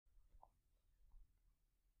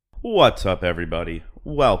What's up, everybody?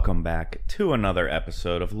 Welcome back to another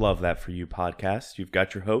episode of Love That For You podcast. You've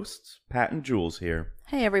got your hosts, Pat and Jules here.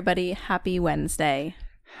 Hey everybody, happy Wednesday.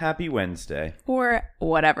 Happy Wednesday. Or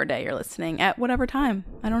whatever day you're listening, at whatever time.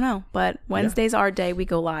 I don't know, but Wednesday's our day we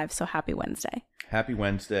go live, so happy Wednesday. Happy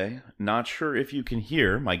Wednesday. Not sure if you can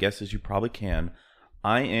hear, my guess is you probably can.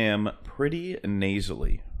 I am pretty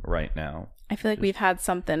nasally right now. I feel like we've had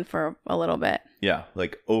something for a little bit. Yeah,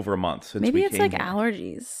 like over a month since Maybe we it's came like here.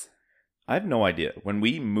 allergies. I have no idea. When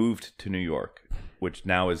we moved to New York, which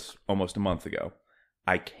now is almost a month ago,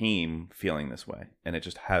 I came feeling this way, and it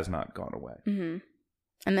just has not gone away. Mm-hmm.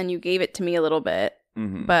 And then you gave it to me a little bit,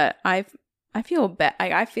 Mm-hmm. but I feel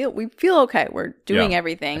we feel okay. We're doing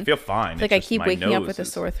everything. I feel fine. It's like I keep waking up with a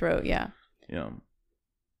sore throat. Yeah. Yeah.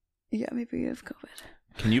 Yeah, maybe you have COVID.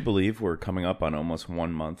 Can you believe we're coming up on almost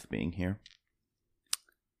 1 month being here?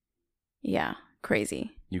 Yeah,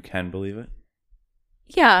 crazy. You can believe it?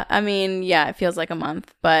 Yeah, I mean, yeah, it feels like a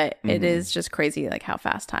month, but it Mhm. is just crazy like how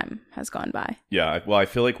fast time has gone by. Yeah. Well, I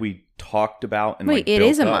feel like we talked about and Wait, like it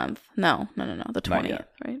built is a up- month. No, the 20th,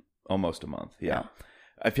 right? Almost a month. Yeah. Yeah.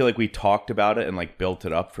 I feel like we talked about it and like built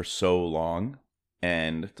it up for so long,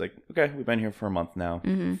 and it's like, okay, we've been here for a month now.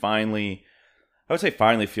 Mhm. Finally, I would say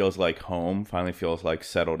finally feels like home. Finally feels like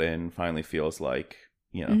settled in. Finally feels like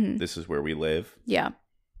Mhm. this is where we live. Yeah.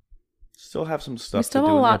 Still have some We stuff still to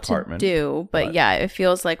have do a in the lot to apartment. do, but yeah, it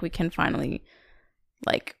feels like we can finally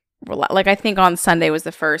like like I think on Sunday was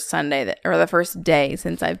the first Sunday or the first day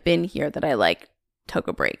since I've been here that I like took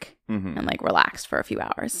a break Mhm. and like relaxed for a few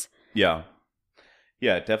hours. Yeah.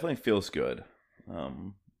 Yeah, it definitely feels good.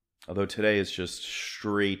 Although today is just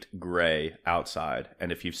straight gray outside.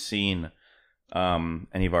 And if you've seen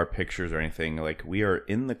any of our pictures or anything, like we are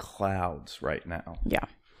in the clouds right now. Yeah.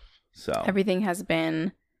 So Everything has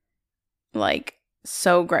been like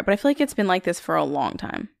so great, but I feel like it's been like this for a long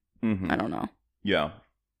time. mhm. I don't know. Yeah.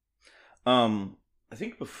 I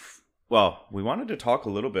think we wanted to talk a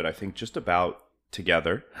little bit, I think, just about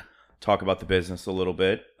together. Talk about the business a little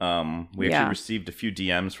bit. We Yeah. actually received a few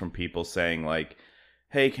DMs from people saying like,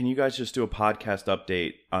 "Hey, can you guys just do a podcast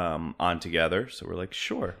update on Together?" So we're like,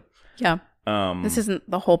 "Sure." Yeah. This isn't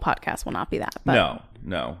the whole podcast will not be that, but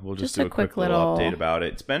No. We'll just just do a a quick quick little little- update about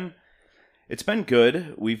it. It's been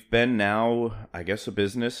good. We've been now, I guess, a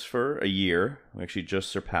business for a year. We actually just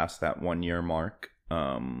surpassed that 1 year mark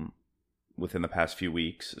within the past few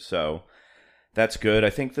weeks. So that's good. I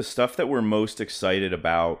think the stuff that we're most excited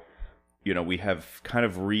about, we have kind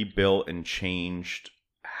of rebuilt and changed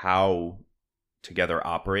how Together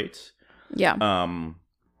operates. yeah.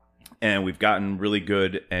 And we've gotten really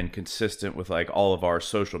good and consistent with like all of our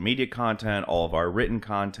social media content, all of our written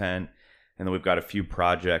content. And then we've got a few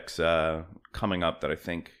projects coming up that I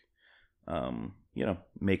think,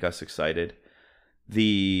 make us excited.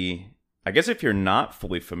 I guess if you're not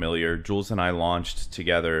fully familiar, Jules and I launched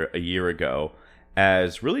Together a year ago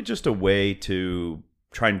as really just a way to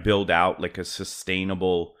try and build out like a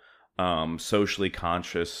sustainable, socially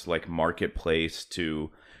conscious like marketplace to,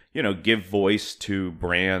 give voice to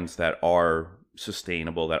brands that are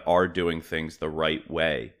sustainable, that are doing things the right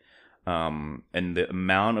way. And the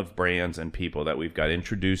amount of brands and people that we've got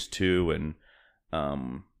introduced to, and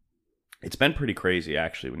it's been pretty crazy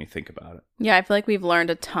actually when you think about it. Yeah, I feel like we've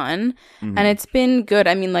learned a ton Mhm. and it's been good.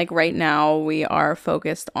 I mean, like right now we are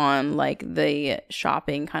focused on like the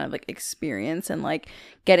shopping kind of like experience and like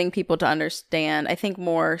getting people to understand. I think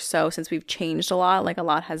more so since we've changed a lot, like a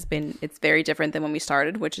lot has been, it's very different than when we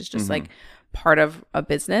started, which is just like part of a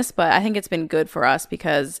business. But I think it's been good for us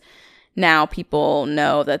because now people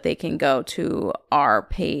know that they can go to our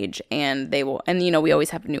page and they will, and we always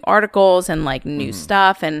have new articles and like new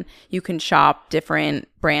stuff, and you can shop different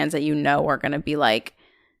brands that are going to be like,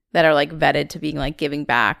 that are like vetted to being like giving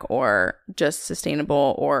back or just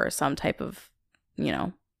sustainable or some type of,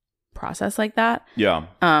 process like that. Yeah.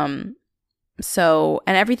 So,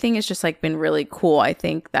 and everything has just like been really cool. I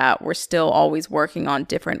think that we're still always working on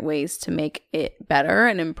different ways to make it better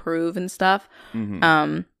and improve and stuff.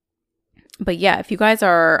 Mhm. But yeah, if you guys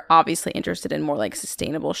are obviously interested in more like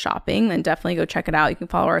sustainable shopping, then definitely go check it out. You can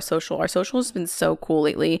follow our social. Our social has been so cool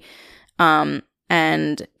lately.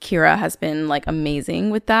 And Kira has been like amazing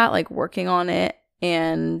with that, like working on it.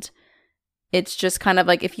 And it's just kind of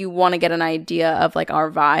like, if you want to get an idea of like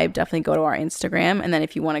our vibe, definitely go to our Instagram. And then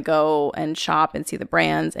if you want to go and shop and see the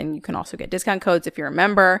brands, and you can also get discount codes if you're a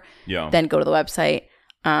member, Yeah. then go to the website.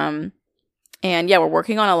 And yeah, we're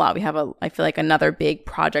working on a lot. We have I feel like another big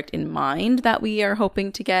project in mind that we are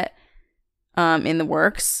hoping to get in the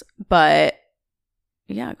works. But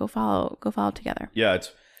yeah, go follow Together. Yeah,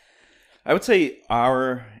 I would say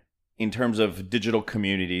our in terms of digital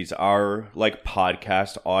communities, our like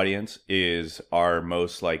podcast audience is our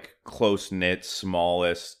most like close knit,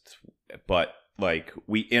 smallest, but like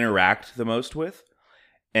we interact the most with.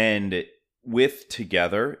 And with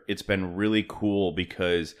Together, it's been really cool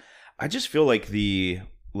because I just feel like the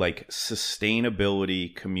like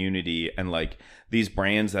sustainability community and like these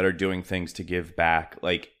brands that are doing things to give back,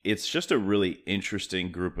 like it's just a really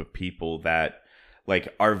interesting group of people that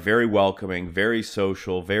like are very welcoming, very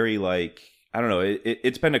social, very like, I don't know,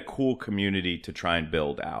 it's been a cool community to try and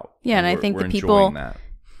build out. Yeah, and I think the people,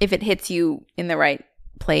 if it hits you in the right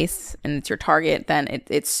place and it's your target, then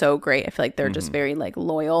it's so great. I feel like they're just very like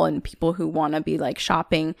loyal, and people who want to be like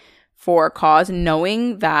shopping for a cause,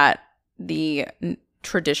 knowing that the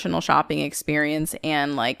traditional shopping experience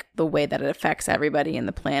and like the way that it affects everybody in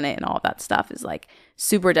the planet and all that stuff is like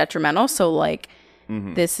super detrimental. So like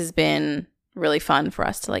this has been really fun for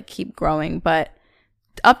us to like keep growing. But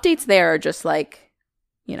updates there are just like,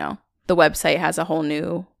 you know, the website has a whole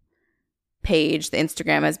new page. The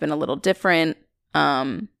Instagram has been a little different.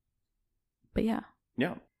 But yeah.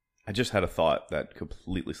 I just had a thought that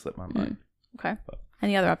completely slipped my mind. Okay.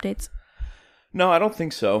 Any other updates? No, I don't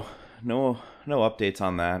think so. No updates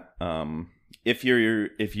on that. If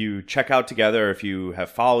you check out Together, if you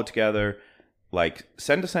have followed Together, like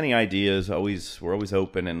send us any ideas. We're always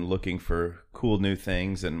open and looking for cool new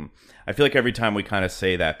things. And I feel like every time we kind of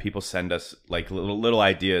say that, people send us like little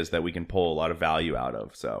ideas that we can pull a lot of value out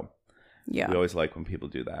of. So yeah, we always like when people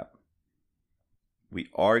do that. We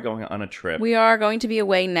are going on a trip. We are going to be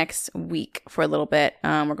away next week for a little bit.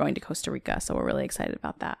 We're going to Costa Rica, so we're really excited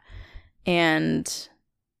about that. And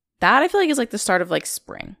that I feel like is like the start of like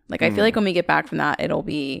spring. Like I feel like when we get back from that, it'll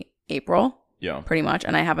be April. Yeah. Pretty much.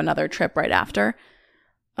 And I have another trip right after.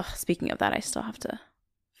 Speaking of that, I still have to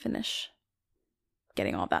finish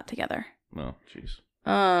getting all that together. Oh, jeez.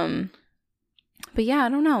 But yeah, I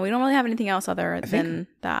don't know. We don't really have anything else other than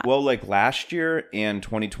that. Well, like last year and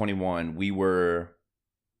 2021, we were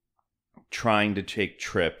trying to take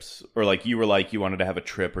trips, or like you wanted to have a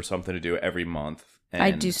trip or something to do every month. And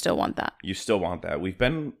I do still want that. You still want that. We've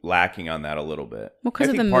been lacking on that a little bit. Well, because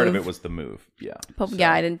of the move. Part of it was the move. Yeah. But so.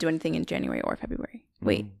 Yeah, I didn't do anything in January or February.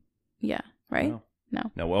 Wait. Yeah. Right?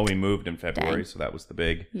 No. Well, we moved in February, so that was the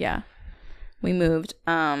big. Yeah. We moved.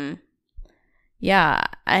 Yeah.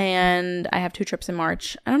 And I have 2 trips in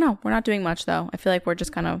March. I don't know. We're not doing much, though. I feel like we're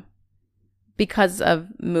just kind of, because of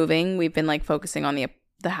moving, we've been like focusing on the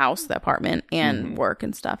house, the apartment, and work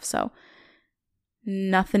and stuff. So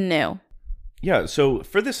nothing new. Yeah, so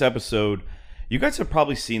for this episode, you guys have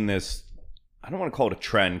probably seen this, I don't want to call it a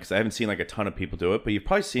trend because I haven't seen like a ton of people do it, but you've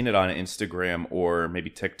probably seen it on Instagram or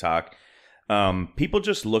maybe TikTok. People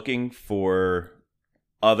just looking for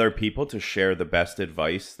other people to share the best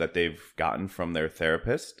advice that they've gotten from their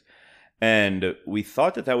therapist. And we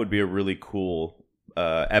thought that would be a really cool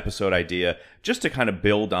episode idea just to kind of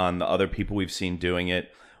build on the other people we've seen doing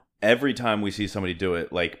it. Every time we see somebody do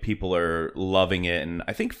it, like people are loving it, and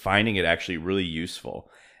I think finding it actually really useful.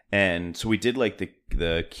 And so we did like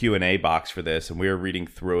the Q&A box for this, and we were reading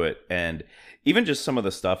through it, and even just some of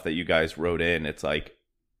the stuff that you guys wrote in, it's like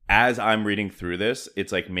as I'm reading through this,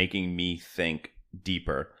 it's like making me think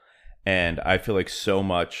deeper. And I feel like so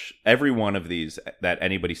much, every one of these that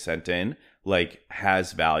anybody sent in like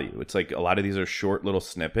has value. It's like a lot of these are short little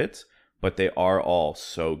snippets, but they are all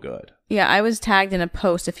so good. Yeah, I was tagged in a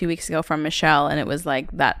post a few weeks ago from Michelle, and it was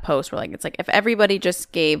like that post where like it's like if everybody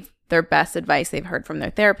just gave their best advice they've heard from their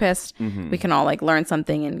therapist, we can all like learn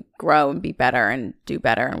something and grow and be better and do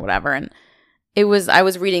better and whatever. And I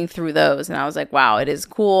was reading through those, and I was like, wow, it is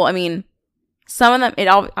cool. I mean, some of them, it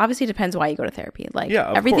obviously depends why you go to therapy. Like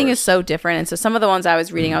everything is so different. And so some of the ones I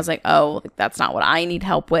was reading, I was like, oh, that's not what I need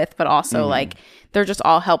help with. But also like they're just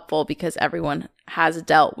all helpful because everyone has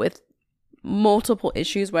dealt with multiple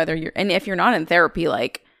issues, whether and if you're not in therapy,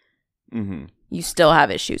 like you still have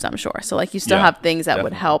issues, I'm sure. So like you still have things that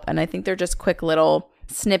would help. And I think they're just quick little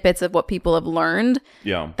snippets of what people have learned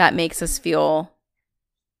that makes us feel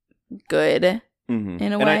good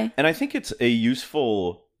in a way. And I think it's a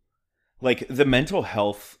useful, like the mental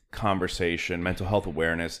health conversation, mental health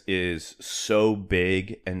awareness is so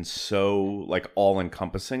big and so like all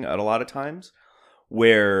encompassing at a lot of times,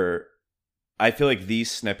 where I feel like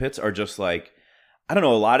these snippets are just like, I don't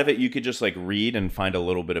know, a lot of it you could just like read and find a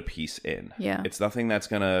little bit of peace in. Yeah. It's nothing that's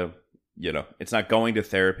going to, it's not going to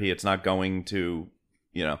therapy. It's not going to,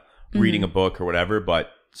 reading a book or whatever.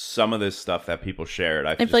 But some of this stuff that people shared,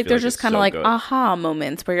 I feel like there's just kind of like aha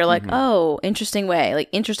moments where you're like, oh, interesting way, like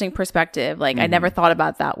interesting perspective. Like I never thought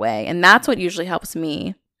about that way. And that's what usually helps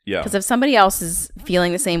me. Yeah. Because if somebody else is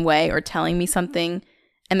feeling the same way or telling me something,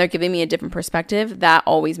 and they're giving me a different perspective, that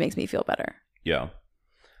always makes me feel better. Yeah.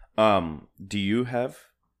 Do you have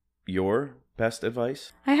your best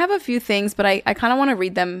advice? I have a few things, but I kind of want to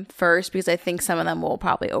read them first because I think some of them will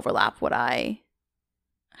probably overlap what I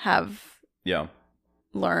have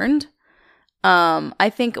learned.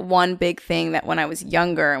 I think one big thing that when I was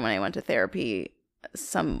younger and when I went to therapy,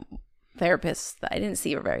 some therapist that I didn't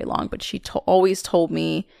see her very long, but she always told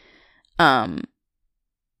me,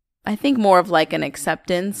 I think more of like an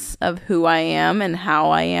acceptance of who I am and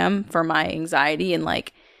how I am for my anxiety, and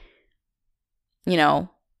like, you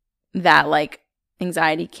know, that like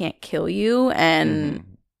anxiety can't kill you.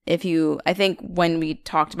 And I think when we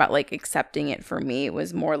talked about like accepting it, for me, it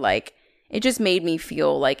was more like, it just made me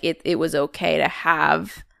feel like it was okay to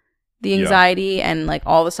have the anxiety, and like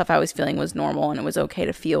all the stuff I was feeling was normal, and it was okay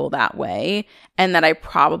to feel that way, and that I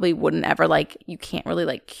probably wouldn't ever, like, you can't really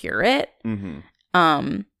like cure it.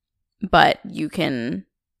 But you can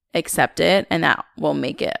accept it, and that will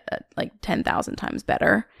make it like 10,000 times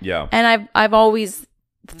better. Yeah. And I've always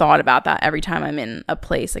thought about that every time I'm in a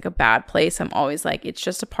place, like a bad place. I'm always like, it's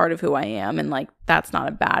just a part of who I am, and like that's not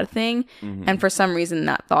a bad thing. And for some reason,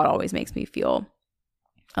 that thought always makes me feel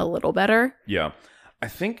a little better. Yeah. I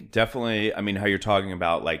think definitely, I mean, how you're talking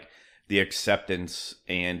about like the acceptance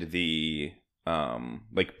and the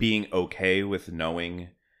like being okay with knowing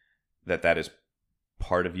that that is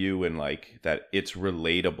part of you, and like that it's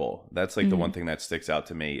relatable. That's like the one thing that sticks out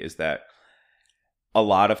to me, is that a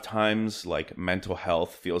lot of times like mental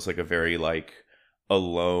health feels like a very like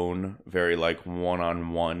alone, very like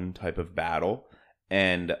one-on-one type of battle.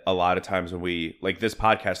 And a lot of times when we, like this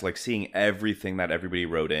podcast, like seeing everything that everybody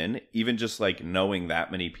wrote in, even just like knowing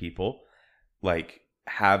that many people like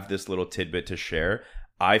have this little tidbit to share,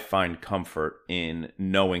 I find comfort in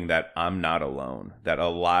knowing that I'm not alone, that a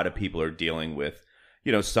lot of people are dealing with,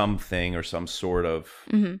 you know, something or some sort of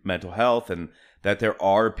mental health, and that there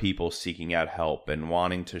are people seeking out help and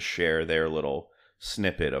wanting to share their little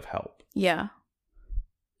snippet of help. Yeah.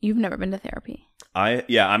 You've never been to therapy?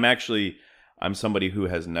 I'm somebody who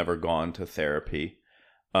has never gone to therapy.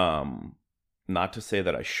 Not to say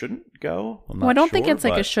that I shouldn't go. I don't think it's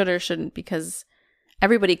like a should or shouldn't, because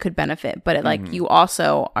everybody could benefit, but like you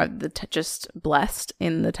also are just blessed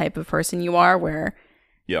in the type of person you are, where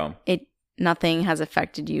nothing has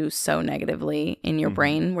affected you so negatively in your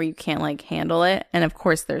brain where you can't like handle it. And of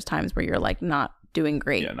course there's times where you're like not doing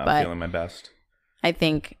great. Yeah, not feeling my best. I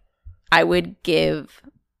think I would give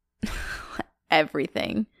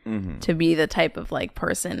everything to be the type of like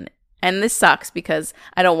person. And this sucks because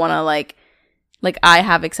I don't want to like I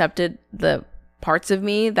have accepted the parts of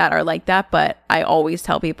me that are like that, but I always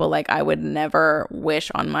tell people like I would never wish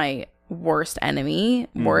on my worst enemy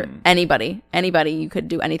or anybody you could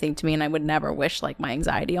do anything to me, and I would never wish like my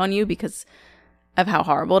anxiety on you because of how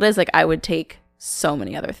horrible it is. Like I would take so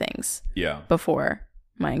many other things before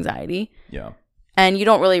my anxiety. And you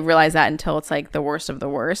don't really realize that until it's like the worst of the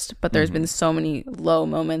worst, but there's been so many low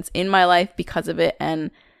moments in my life because of it,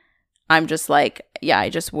 and I'm just like, I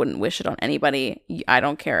just wouldn't wish it on anybody. I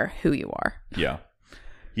don't care who you are. Yeah,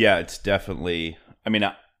 it's definitely, I mean,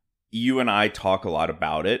 you and I talk a lot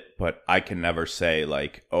about it, but I can never say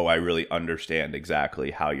like, oh, I really understand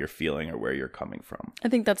exactly how you're feeling or where you're coming from. I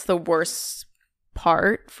think that's the worst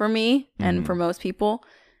part for me and for most people,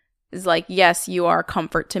 is like, yes, you are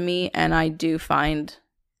comfort to me, and I do find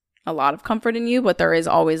a lot of comfort in you, but there is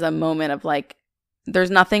always a moment of like, there's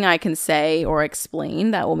nothing I can say or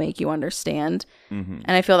explain that will make you understand. And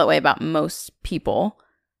I feel that way about most people,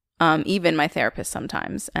 even my therapist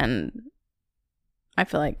sometimes. And I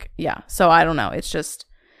feel like, so I don't know. It's just,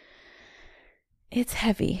 it's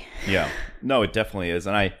heavy. Yeah. No, it definitely is.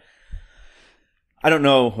 And I don't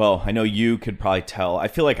know. Well, I know you could probably tell. I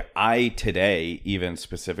feel like I today, even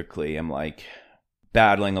specifically, am like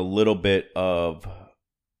battling a little bit of,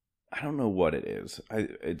 I don't know what it is.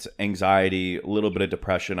 It's anxiety, a little bit of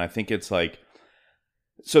depression. I think it's like,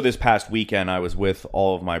 so this past weekend I was with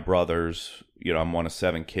all of my brothers. You know, I'm one of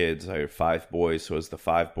 7 kids. I have 5 boys, so it's the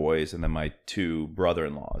 5 boys and then my 2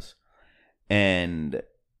 brother-in-laws. And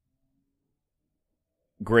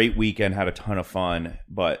great weekend, had a ton of fun.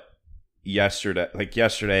 But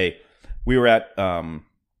yesterday, we were at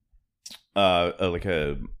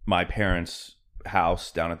my parents'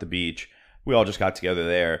 house down at the beach. We all just got together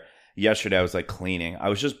there. Yesterday, I was like cleaning. I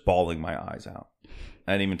was just bawling my eyes out.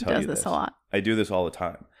 I didn't even tell you this. Does this a lot. I do this all the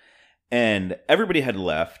time. And everybody had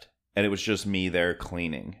left, and it was just me there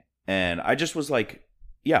cleaning. And I just was like,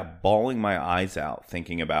 bawling my eyes out,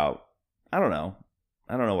 thinking about, I don't know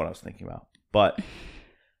what I was thinking about. But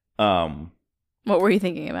what were you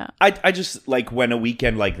thinking about? I just like when a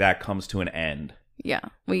weekend like that comes to an end. Yeah.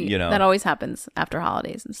 That always happens after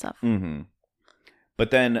holidays and stuff. Mm-hmm.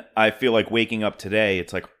 But then I feel like waking up today,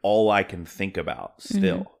 it's like all I can think about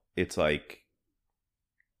still. Mm-hmm. It's like,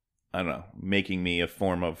 I don't know, making me a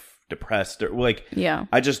form of depressed or like,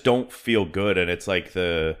 I just don't feel good. And it's like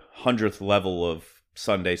the 100th level of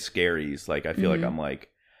Sunday scaries. Like, I feel like I'm like,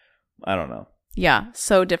 I don't know. Yeah.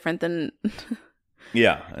 So different than...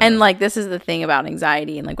 Yeah. And like, this is the thing about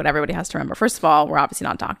anxiety and like what everybody has to remember. First of all, we're obviously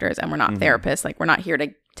not doctors and we're not therapists. Like, we're not here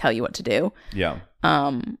to tell you what to do. Yeah.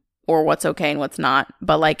 Or what's okay and what's not.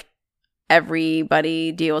 But like,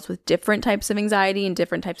 everybody deals with different types of anxiety and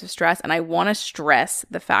different types of stress. And I want to stress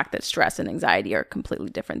the fact that stress and anxiety are completely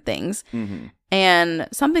different things. Mm-hmm. And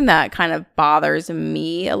something that kind of bothers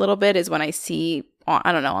me a little bit is when I see,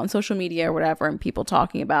 I don't know, on social media or whatever, and people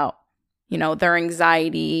talking about, you know, their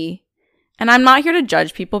anxiety. And I'm not here to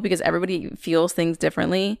judge people because everybody feels things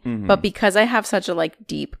differently. Mm-hmm. But because I have such a like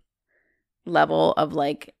deep level of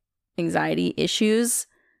like anxiety issues,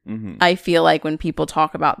 I feel like when people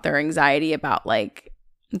talk about their anxiety about like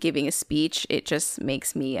giving a speech, it just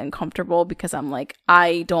makes me uncomfortable because I'm like,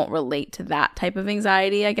 I don't relate to that type of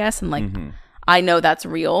anxiety, I guess. And like, I know that's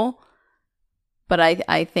real, but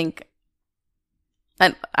I think,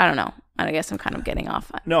 I don't know. I guess I'm kind of getting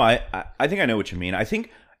off. No, I think I know what you mean. I think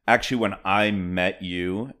actually when I met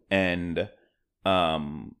you and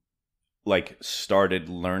like started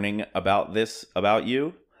learning about this about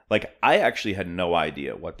you, like, I actually had no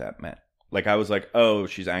idea what that meant. Like, I was like, oh,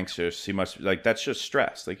 she's anxious. She must, like, that's just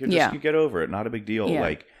stress. Like, you get over it. Not a big deal. Yeah.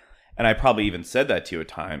 Like, and I probably even said that to you at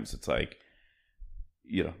times. It's like,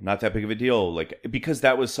 you know, not that big of a deal. Like, because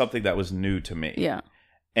that was something that was new to me. Yeah.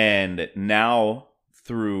 And now,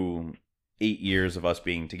 through 8 years of us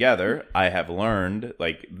being together, I have learned,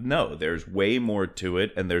 like, no, there's way more to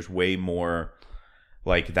it. And there's way more,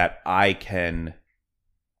 like, that I can,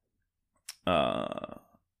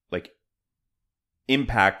 like,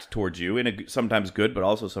 impact towards you in a sometimes good but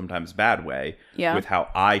also sometimes bad way with how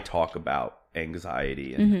I talk about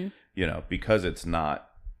anxiety and you know, because it's not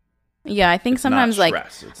I think sometimes like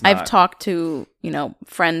I've talked to, you know,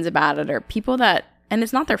 friends about it or people that, and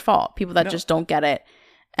it's not their fault, people that just don't get it,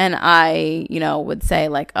 and I, you know, would say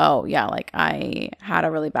like, oh yeah, like I had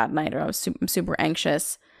a really bad night or I'm super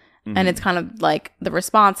anxious, and it's kind of like the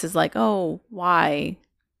response is like, oh, why?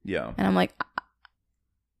 And I'm like,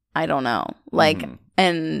 I don't know. Like,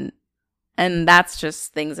 and that's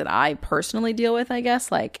just things that I personally deal with, I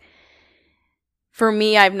guess. Like, for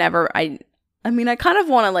me, I mean, I kind of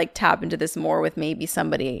want to like tap into this more with maybe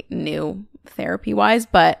somebody new therapy wise,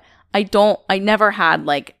 but I never had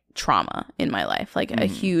like trauma in my life, like a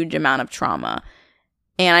huge amount of trauma.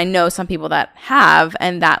 And I know some people that have,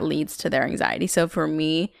 and that leads to their anxiety. So for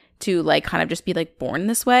me to like kind of just be like born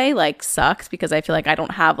this way like sucks, because I feel like I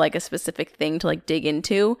don't have like a specific thing to like dig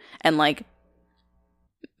into. And like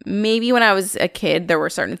maybe when I was a kid there were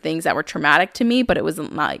certain things that were traumatic to me, but it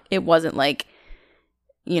wasn't like,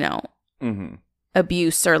 you know,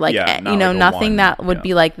 abuse or like, you know, like nothing that would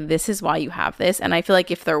be like, this is why you have this. And I feel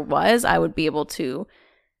like if there was, I would be able to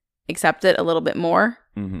accept it a little bit more.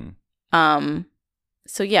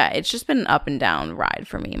 So yeah, it's just been an up and down ride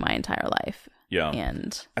for me my entire life. Yeah.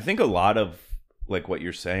 And I think a lot of like what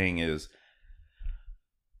you're saying is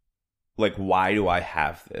like, why do I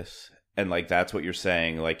have this? And like, that's what you're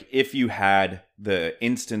saying. Like, if you had the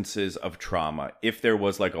instances of trauma, if there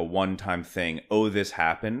was like a one-time thing, oh, this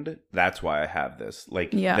happened, that's why I have this.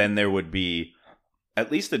 Like, then there would be at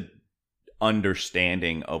least a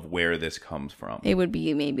understanding of where this comes from. It would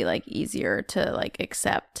be maybe like easier to like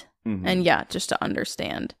accept and just to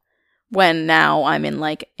understand. When now I'm in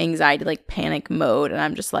like anxiety, like panic mode, and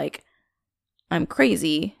I'm just like, I'm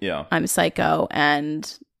crazy. Yeah. I'm psycho,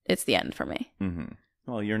 and it's the end for me.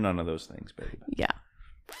 Well, you're none of those things, baby. Yeah.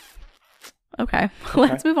 Okay.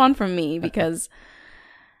 Let's move on from me because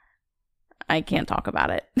I can't talk about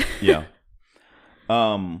it. Yeah.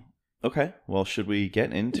 Okay. Well, should we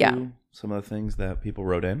get into some of the things that people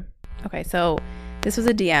wrote in? Okay. So this was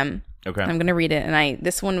a DM. Okay. I'm gonna read it, and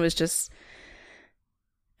this one was just,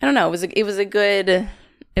 I don't know. It was a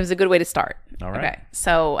good way to start. All right. Okay.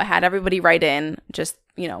 So I had everybody write in just,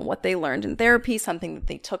 you know, what they learned in therapy, something that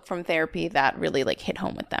they took from therapy that really like hit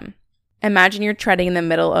home with them. Imagine you're treading in the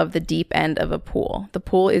middle of the deep end of a pool. The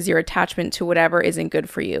pool is your attachment to whatever isn't good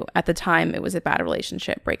for you. At the time, it was a bad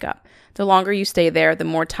relationship breakup. The longer you stay there, the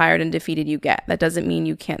more tired and defeated you get. That doesn't mean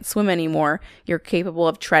you can't swim anymore. You're capable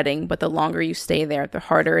of treading, but the longer you stay there, the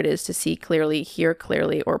harder it is to see clearly, hear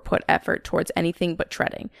clearly, or put effort towards anything but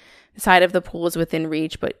treading. The side of the pool is within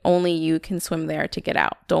reach, but only you can swim there to get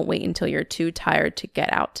out. Don't wait until you're too tired to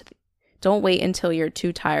get out. Don't wait until you're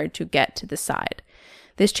too tired to get to the side.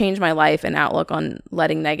 This changed my life and outlook on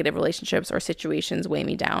letting negative relationships or situations weigh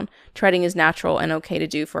me down. Treading is natural and okay to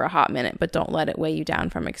do for a hot minute, but don't let it weigh you down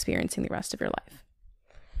from experiencing the rest of your life.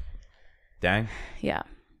 Dang. Yeah.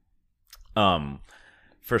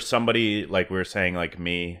 For somebody like we were saying, like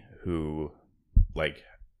me, who like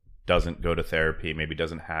doesn't go to therapy, maybe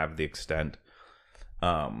doesn't have the extent,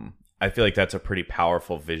 I feel like that's a pretty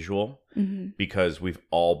powerful visual because we've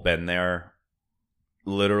all been there,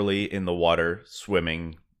 literally in the water,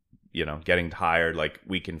 swimming, you know, getting tired. Like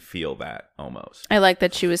we can feel that almost. I like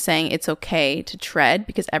that she was saying it's okay to tread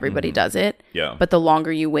because everybody does it. Yeah. But the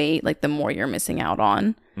longer you wait, like the more you're missing out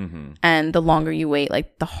on. And the longer you wait,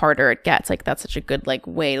 like the harder it gets. Like that's such a good like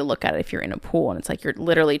way to look at it if you're in a pool and it's like you're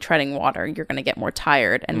literally treading water. You're going to get more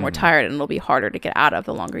tired and more tired, and it'll be harder to get out of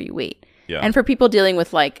the longer you wait. Yeah. And for people dealing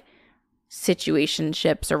with like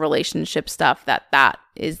situationships or relationship stuff, that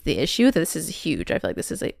is the issue. This is huge. I feel like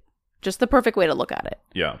this is just the perfect way to look at it.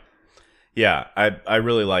 Yeah. Yeah, I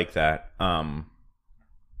really like that. I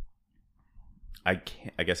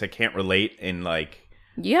guess I can't relate in like.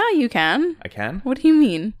 Yeah, you can. I can? What do you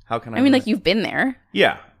mean? How can I? I mean, relate? like you've been there.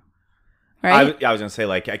 Yeah. Right? I was gonna say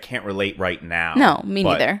like I can't relate right now. No, me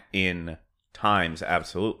but neither. In times,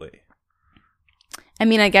 absolutely. I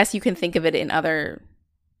mean, I guess you can think of it in other,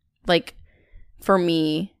 like, for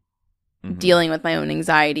me, dealing with my own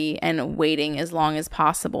anxiety and waiting as long as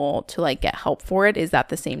possible to like get help for it. Is that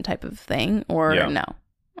the same type of thing or no?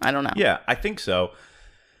 I don't know. Yeah, I think so.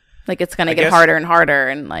 Like it's going to get harder and harder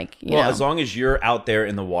and like, you know. As long as you're out there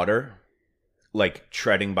in the water, like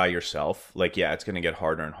treading by yourself, like, yeah, it's going to get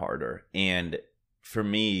harder and harder. And for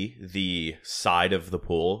me, the side of the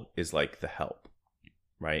pool is like the help,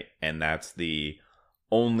 right? And that's the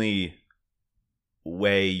only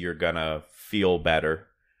way you're going to feel better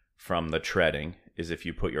from the treading is if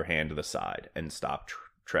you put your hand to the side and stop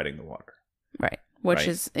treading the water. Right. Which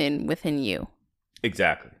is within you.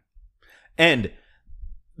 Exactly. And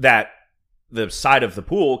that the side of the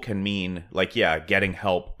pool can mean like, yeah, getting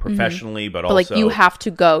help professionally, but also like you have to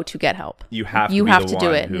go to get help. You have to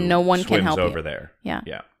do it. No one can help over you. There. Yeah.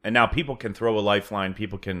 Yeah. And now people can throw a lifeline.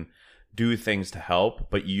 People can do things to help,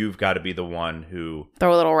 but you've got to be the one who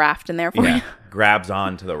throw a little raft in there for you. Grabs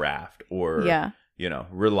onto the raft or, yeah.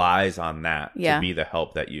 Relies on that to be the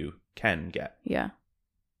help that you can get. Yeah.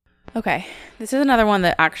 Okay. This is another one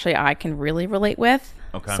that actually I can really relate with.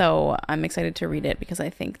 Okay. So I'm excited to read it because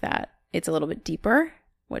I think that it's a little bit deeper,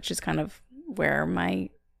 which is kind of where my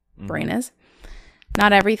brain is.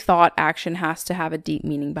 Not every thought action has to have a deep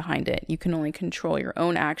meaning behind it. You can only control your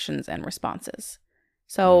own actions and responses.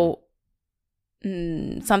 So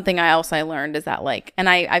something else I learned is that like, and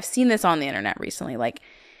I've seen this on the internet recently, like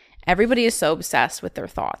everybody is so obsessed with their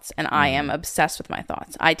thoughts and I am obsessed with my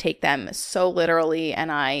thoughts. I take them so literally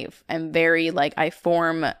and I am very like,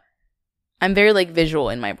 I'm very like visual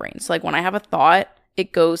in my brain. So like when I have a thought,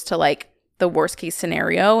 it goes to like the worst case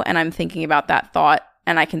scenario and I'm thinking about that thought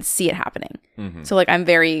and I can see it happening. So like I'm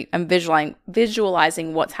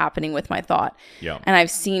visualizing what's happening with my thought. Yeah. And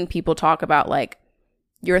I've seen people talk about like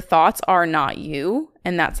your thoughts are not you.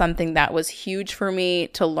 And that's something that was huge for me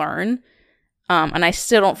to learn. And I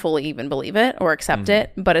still don't fully even believe it or accept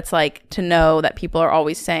it. But it's like to know that people are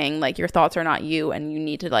always saying like your thoughts are not you and you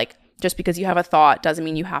need to like, just because you have a thought doesn't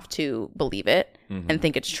mean you have to believe it and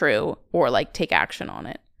think it's true or like take action on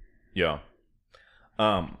it. Yeah.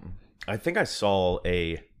 I think I saw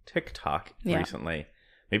a TikTok recently.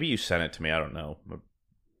 Maybe you sent it to me. I don't know.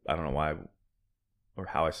 I don't know why or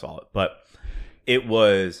how I saw it, but it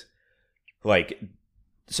was like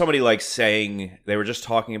somebody like saying they were just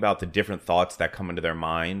talking about the different thoughts that come into their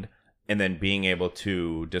mind and then being able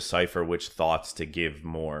to decipher which thoughts to give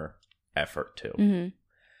more effort to.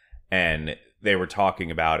 And they were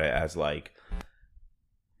talking about it as like,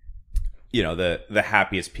 the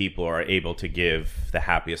happiest people are able to give the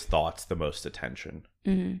happiest thoughts the most attention.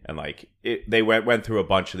 And like they went through a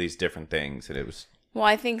bunch of these different things and it was. Well,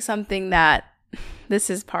 I think something that this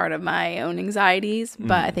is part of my own anxieties,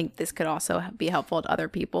 but I think this could also be helpful to other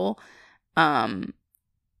people. I'm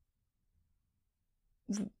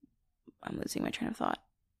losing my train of thought.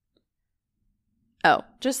 Oh,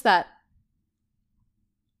 just that.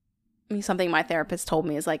 Something my therapist told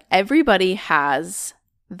me is like everybody has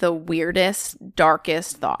the weirdest,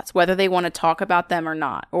 darkest thoughts, whether they want to talk about them or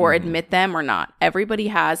not, or admit them or not. Everybody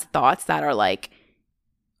has thoughts that are like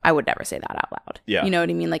I would never say that out loud. Yeah. You know what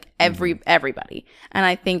I mean? Like everybody. And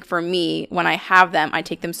I think for me, when I have them, I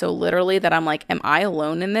take them so literally that I'm like, am I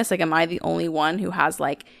alone in this? Like, am I the only one who has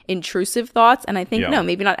like intrusive thoughts? And I think, no,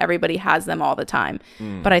 maybe not everybody has them all the time.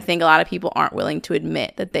 But I think a lot of people aren't willing to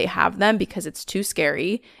admit that they have them because it's too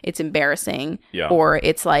scary, it's embarrassing, or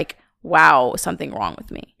it's like, wow, something wrong with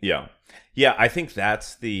me. Yeah. Yeah, I think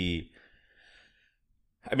that's definitely.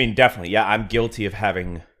 Yeah, I'm guilty of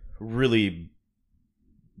having really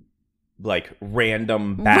like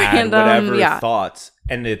random whatever thoughts,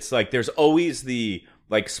 and it's like there's always the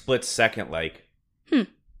like split second like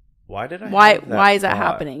why did I have that why is that thought?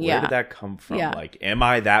 happening? Where did that come from? Like, am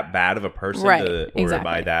I that bad of a person or am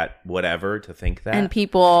I that whatever to think that? And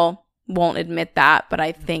people won't admit that, but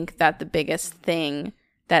I think that the biggest thing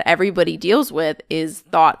that everybody deals with is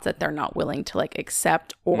thoughts that they're not willing to like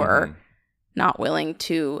accept or not willing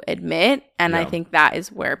to admit. And I think that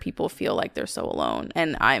is where people feel like they're so alone.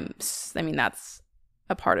 And that's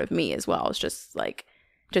a part of me as well. It's just like,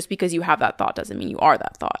 just because you have that thought doesn't mean you are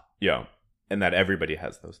that thought. Yeah. And that everybody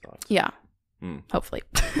has those thoughts. Yeah. Hopefully.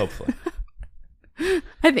 Hopefully.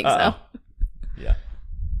 I think so. Yeah.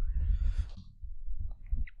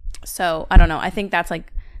 So I don't know. I think that's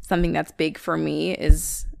like something that's big for me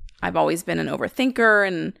is I've always been an overthinker,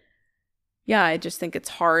 and I just think it's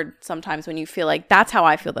hard sometimes when you feel like that's how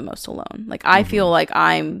I feel the most alone. Like I feel like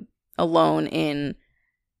I'm alone in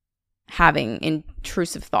having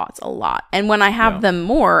intrusive thoughts a lot. And when I have them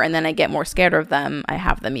more and then I get more scared of them, I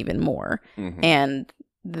have them even more. And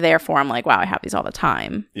therefore I'm like, wow, I have these all the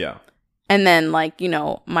time. Yeah. And then like, you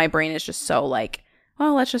know, my brain is just so like,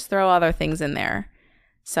 well, let's just throw other things in there.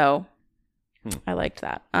 So I liked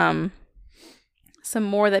that. Some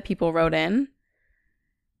more that people wrote in.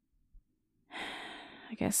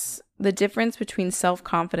 I guess the difference between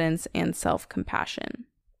self-confidence and self-compassion.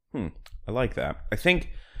 I like that. I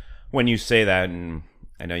think when you say that, and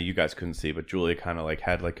I know you guys couldn't see, but Julia kind of like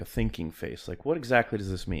had like a thinking face. Like, what exactly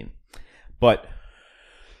does this mean? But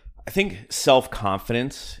I think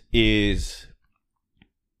self-confidence is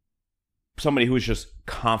somebody who is just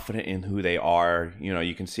confident in who they are. You know,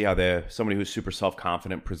 you can see how somebody who's super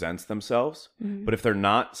self-confident presents themselves. But if they're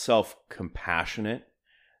not self-compassionate,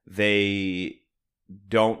 they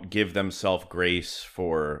don't give themselves grace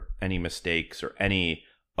for any mistakes or any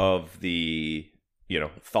of the, you know,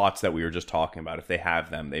 thoughts that we were just talking about. If they have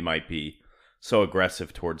them, they might be so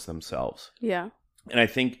aggressive towards themselves. Yeah. And I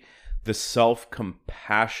think the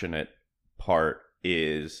self-compassionate part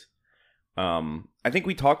is, I think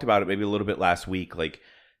we talked about it maybe a little bit last week, like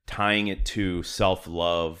tying it to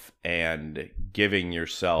self-love and giving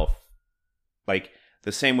yourself, like,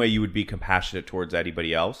 the same way you would be compassionate towards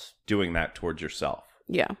anybody else, doing that towards yourself.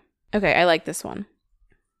 Yeah. Okay, I like this one.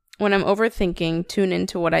 When I'm overthinking, tune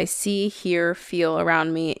into what I see, hear, feel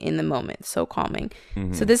around me in the moment. So calming.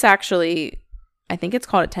 So this actually, I think it's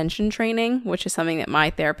called attention training, which is something that my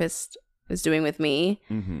therapist is doing with me.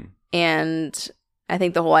 And I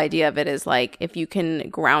think the whole idea of it is like, if you can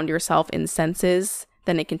ground yourself in senses,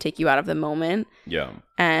 then it can take you out of the moment. Yeah.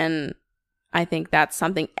 And I think that's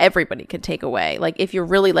something everybody could take away. Like if you're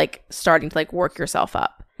really like starting to like work yourself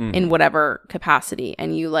up in whatever capacity,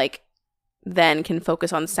 and you like then can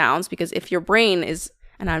focus on sounds, because if your brain is,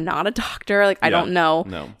 and I'm not a doctor, like I don't know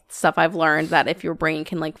stuff I've learned, that if your brain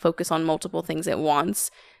can like focus on multiple things at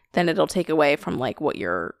once, then it'll take away from like what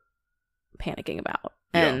you're panicking about.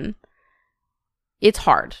 And it's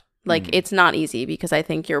hard. Like it's not easy, because I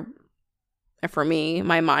think for me,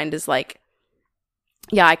 my mind is like,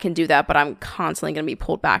 yeah, I can do that, but I'm constantly going to be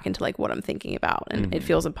pulled back into like what I'm thinking about, and it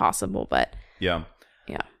feels impossible. But yeah,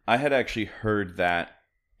 I had actually heard that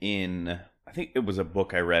in, I think it was a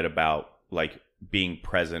book I read about like being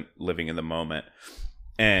present, living in the moment,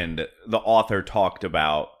 and the author talked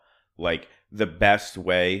about like the best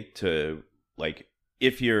way to, like,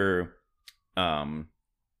 if you're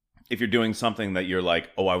doing something that you're like,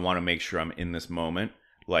 oh, I want to make sure I'm in this moment,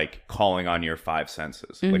 like calling on your five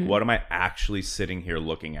senses. Like, what am I actually sitting here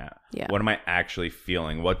looking at? What am I actually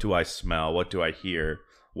feeling? What do I smell? What do I hear?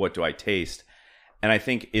 What do I taste? And I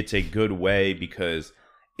think it's a good way, because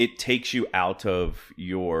it takes you out of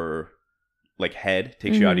your like head,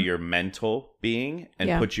 takes you out of your mental being,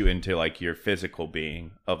 and puts you into like your physical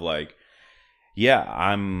being of like,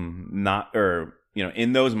 I'm not, or, you know,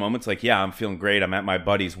 in those moments, like, I'm feeling great. I'm at my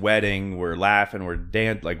buddy's wedding. We're laughing. We're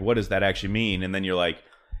dancing. Like, what does that actually mean? And then you're like,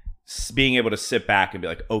 being able to sit back and be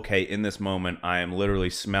like, okay, in this moment, I am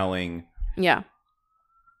literally smelling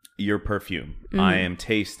your perfume. I am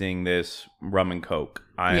tasting this rum and coke.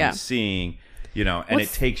 I am seeing, you know, and it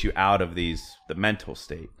takes you out of the mental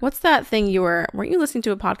state. What's that thing weren't you listening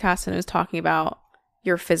to a podcast and it was talking about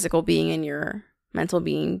your physical being and your mental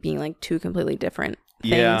being being like two completely different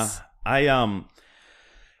things. Yeah.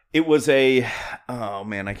 It was oh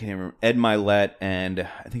man, I can't even remember. Ed Milet and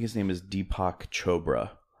I think his name is Deepak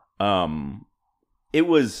Chopra.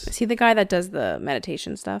 Is he the guy that does the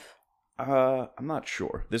meditation stuff? I'm not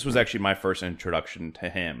sure. This was actually my first introduction to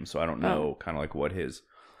him, so I don't know kind of like what his,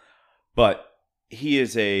 but he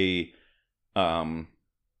is a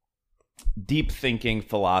deep thinking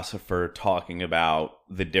philosopher talking about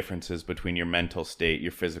the differences between your mental state,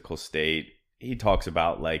 your physical state. He talks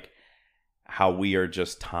about like how we are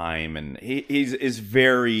just time, and he's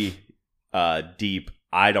very deep.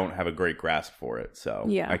 I don't have a great grasp for it, so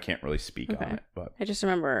I can't really speak on it. But I just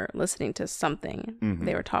remember listening to something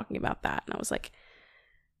they were talking about that, and I was like,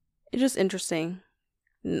 it's just interesting,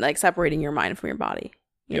 like separating your mind from your body.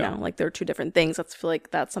 You know, like they're two different things. I feel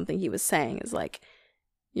like that's something he was saying is like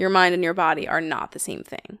your mind and your body are not the same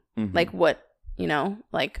thing. Like what, you know,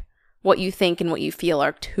 like what you think and what you feel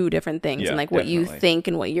are two different things, and like what you think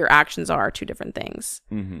and what your actions are two different things,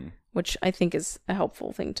 which I think is a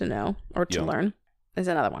helpful thing to know or to learn. There's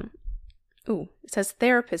another one. Ooh, it says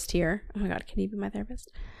therapist here. Oh my God, can you be my therapist?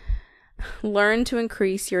 Learn to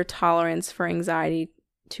increase your tolerance for anxiety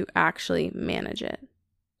to actually manage it.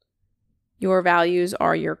 Your values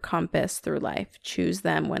are your compass through life. Choose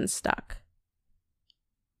them when stuck.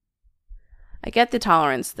 I get the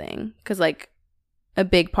tolerance thing because like a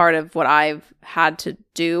big part of what I've had to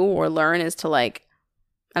do or learn is to like,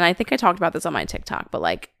 and I think I talked about this on my TikTok, but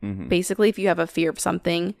like basically if you have a fear of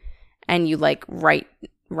something and you like write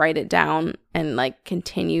it down and like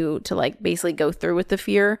continue to like basically go through with the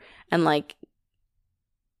fear and like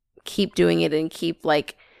keep doing it and keep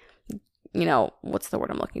like, you know, what's the word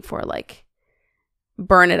I'm looking for? Like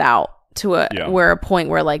burn it out to a point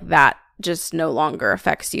where like that just no longer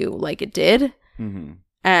affects you like it did.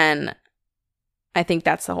 And I think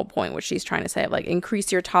that's the whole point, what she's trying to say of like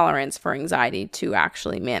increase your tolerance for anxiety to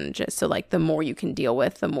actually manage it. So like the more you can deal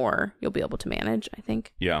with, the more you'll be able to manage, I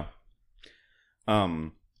think. Yeah.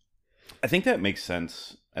 I think that makes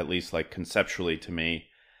sense, at least like conceptually to me.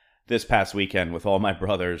 This past weekend with all my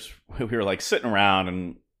brothers, we were like sitting around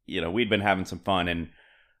and, you know, we'd been having some fun. And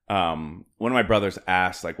one of my brothers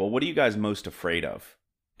asked like, well, what are you guys most afraid of?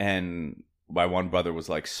 And my one brother was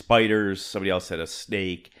like spiders. Somebody else said a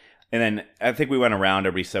snake. And then I think we went around,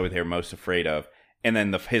 everybody said what they were most afraid of. And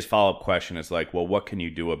then his follow-up question is like, well, what can you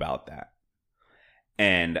do about that?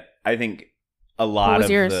 And I think a lot of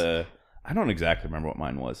yours? I don't exactly remember what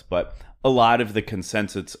mine was, but a lot of the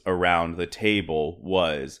consensus around the table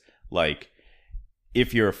was like,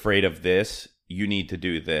 if you're afraid of this, you need to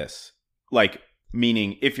do this. Like,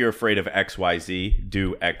 meaning if you're afraid of XYZ,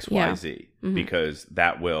 do XYZ, because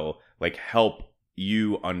that will like help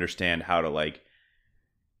you understand how to like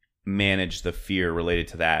manage the fear related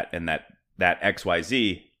to that, and that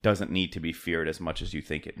XYZ doesn't need to be feared as much as you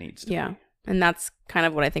think it needs to be. And that's kind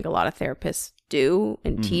of what I think a lot of therapists do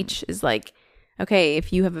and teach is like, okay,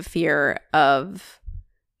 if you have a fear of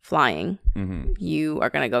flying, you are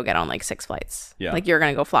going to go get on like 6 flights. Yeah. Like you're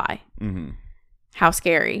going to go fly. How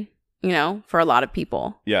scary, you know, for a lot of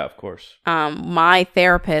people. Yeah, of course. My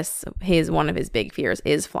therapist, one of his big fears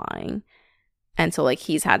is flying. And so like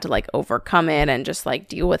he's had to like overcome it and just like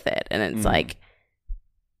deal with it. And it's like,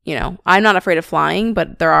 you know, I'm not afraid of flying,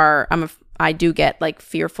 but I do get like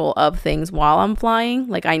fearful of things while I'm flying.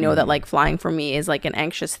 Like I know that like flying for me is like an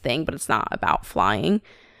anxious thing, but it's not about flying.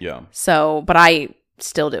 Yeah. So, but I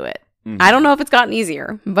still do it. I don't know if it's gotten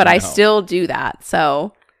easier, but I still do that.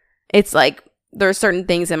 So it's like there are certain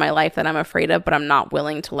things in my life that I'm afraid of, but I'm not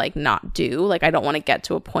willing to like not do. Like I don't want to get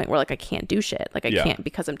to a point where like I can't do shit. Like I can't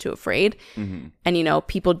because I'm too afraid. And you know,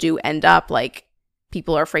 people do end up like,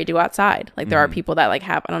 people are afraid to go outside. Like there are people that like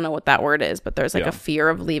have, I don't know what that word is, but there's like a fear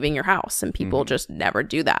of leaving your house, and people just never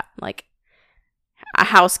do that. Like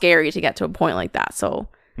how scary to get to a point like that. So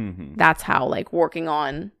that's how like working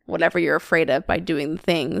on whatever you're afraid of by doing the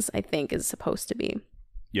things I think is supposed to be.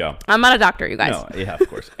 Yeah. I'm not a doctor, you guys. No, yeah, of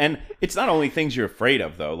course. And it's not only things you're afraid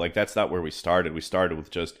of though. Like that's not where we started. We started with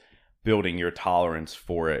just building your tolerance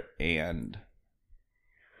for it and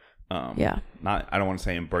I don't want to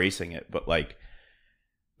say embracing it, but like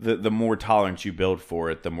the more tolerance you build for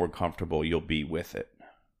it, the more comfortable you'll be with it.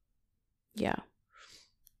 Yeah.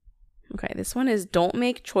 Okay, this one is don't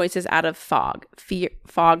make choices out of fog.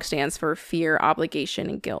 Fog stands for fear, obligation,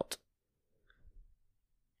 and guilt.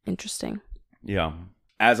 Interesting. Yeah.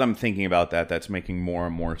 As I'm thinking about that, that's making more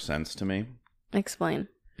and more sense to me. Explain.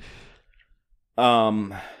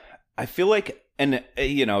 I feel like, and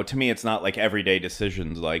you know, to me, it's not like everyday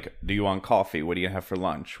decisions. Like, do you want coffee? What do you have for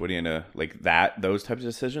lunch? What do you know? Like that, those types of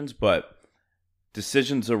decisions. But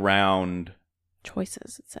decisions around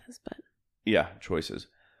choices, it says, but choices.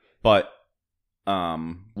 But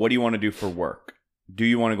what do you want to do for work? Do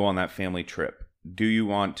you want to go on that family trip? Do you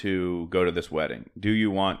want to go to this wedding? Do you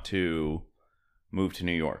want to move to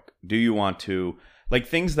New York? Do you want to, like,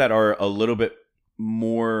 things that are a little bit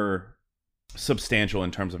more substantial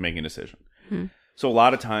in terms of making a decision. So a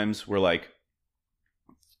lot of times we're like,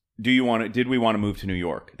 did we want to move to New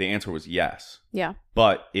York? The answer was yes. Yeah.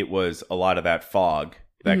 But it was a lot of that fog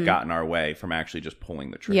that got in our way from actually just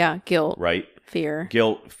pulling the trigger. Yeah. Guilt. Right? Fear.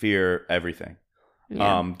 Guilt, fear, everything.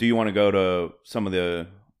 Yeah. Do you want to go to some of the,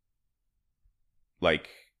 like,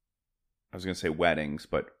 I was going to say weddings,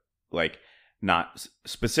 but like not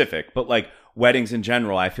specific, but like weddings in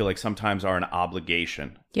general, I feel like sometimes are an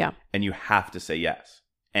obligation. Yeah. And you have to say yes.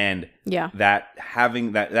 And yeah, that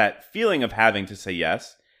having that feeling of having to say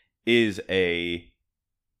yes is not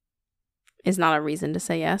a reason to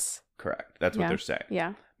say yes. Correct. That's what they're saying.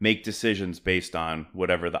 Yeah. Make decisions based on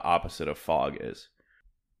whatever the opposite of fog is.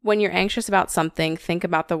 When you're anxious about something, think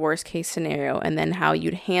about the worst case scenario and then how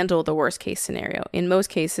you'd handle the worst case scenario. In most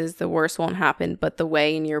cases, the worst won't happen, but that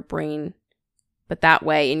way in your brain,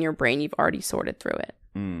 you've already sorted through it.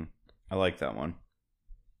 I like that one.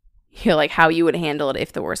 You're like how you would handle it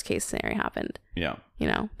if the worst case scenario happened. Yeah. You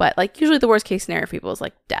know, but like usually the worst case scenario for people is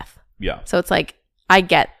like death. Yeah. So it's like, I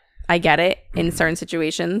get it in certain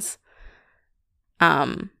situations.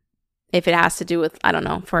 If it has to do with, I don't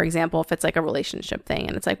know, for example, if it's like a relationship thing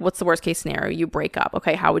and it's like, what's the worst case scenario? You break up.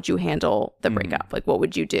 Okay, how would you handle the breakup? Like, what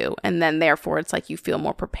would you do? And then therefore, it's like you feel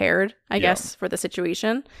more prepared, I guess, for the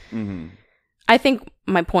situation. I think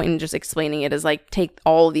my point in just explaining it is like, take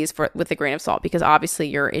all of these with a grain of salt, because obviously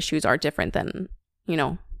your issues are different than, you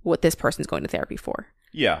know, what this person's going to therapy for.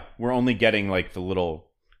 Yeah, we're only getting like the little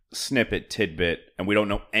tidbit, and we don't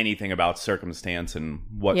know anything about circumstance and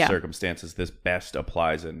what circumstances this best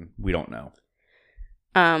applies in. We don't know.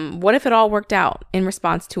 What if it all worked out in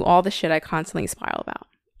response to all the shit I constantly spiral about?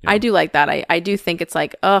 Yeah. I do like that. I do think it's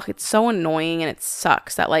like, ugh, it's so annoying and it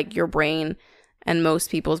sucks that like your brain and most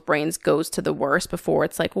people's brains goes to the worst before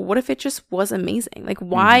it's like, well, what if it just was amazing? Like,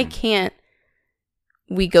 why can't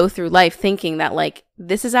we go through life thinking that like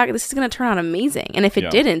this is going to turn out amazing, and if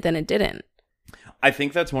it didn't, then it didn't. I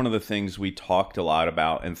think that's one of the things we talked a lot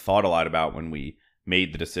about and thought a lot about when we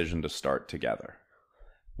made the decision to start together.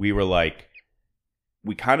 We were like,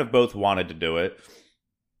 we kind of both wanted to do it.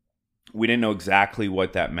 We didn't know exactly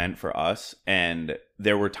what that meant for us. And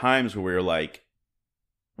there were times where we were like,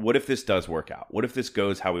 what if this does work out? What if this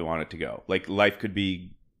goes how we want it to go? Like, life could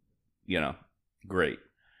be, you know, great.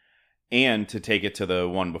 And to take it to the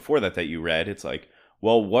one before that you read, it's like,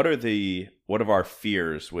 well, what are our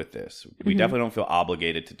fears with this? We definitely don't feel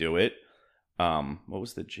obligated to do it. What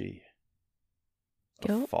was the G?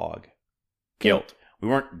 Guilt? Fog. Guilt. We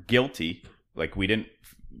weren't guilty. Like, we didn't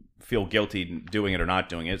feel guilty doing it or not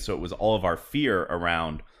doing it. So it was all of our fear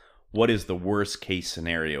around what is the worst case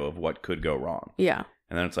scenario of what could go wrong. Yeah.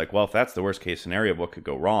 And then it's like, well, if that's the worst case scenario of what could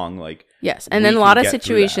go wrong, like, yes. And then a lot of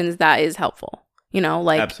situations that is helpful, you know,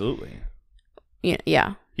 like, absolutely.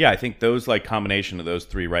 Yeah. Yeah, I think those, like, combination of those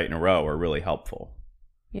three right in a row are really helpful.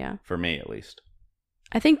 Yeah. For me, at least.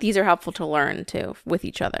 I think these are helpful to learn, too, with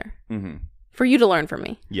each other. For you to learn from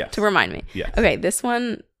me. Yes. To remind me. Yes. Okay, this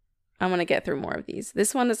one, I'm going to get through more of these.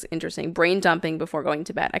 This one is interesting. Brain dumping before going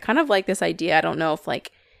to bed. I kind of like this idea. I don't know if,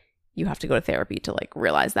 like, you have to go to therapy to, like,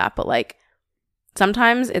 realize that. But, like,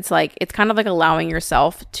 sometimes it's, like, it's kind of like allowing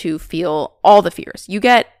yourself to feel all the fears. You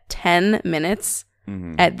get 10 minutes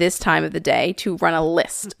at this time of the day to run a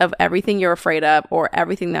list of everything you're afraid of or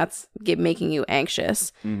everything that's making you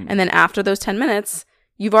anxious. And then after those 10 minutes,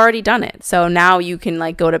 you've already done it. So now you can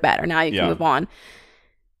like go to bed, or now you can move on.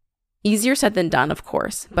 Easier said than done, of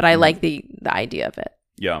course, but I like the idea of it.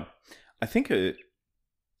 Yeah. I think a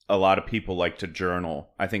lot of people like to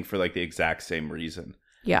journal, I think for like the exact same reason.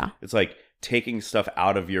 Yeah. It's like taking stuff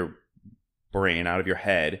out of your brain, out of your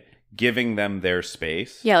head, giving them their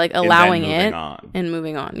space. Yeah, like allowing it and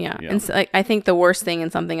moving on. Yeah. And so, like, I think the worst thing,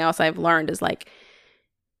 and something else I've learned, is like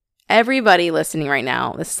everybody listening right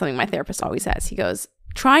now, this is something my therapist always says. He goes,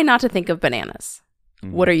 try not to think of bananas.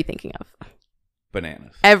 What are you thinking of?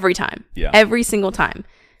 Bananas. Every time. Yeah. Every single time.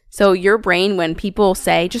 So your brain, when people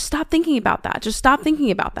say, just stop thinking about that. Just stop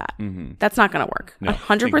thinking about that. That's not going to work. No,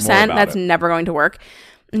 100%. That's never going to work.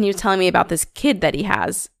 And he was telling me about this kid that he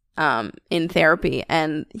has in therapy,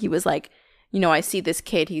 and he was like, you know, I see this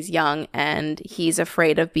kid, he's young and he's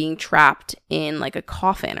afraid of being trapped in like a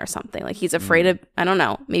coffin or something. Like he's afraid of, I don't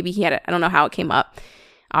know, maybe he had I don't know how it came up.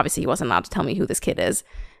 Obviously he wasn't allowed to tell me who this kid is.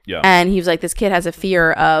 Yeah. And he was like, this kid has a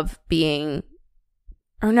fear of being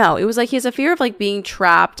or no, it was like he has a fear of like being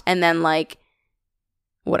trapped and then like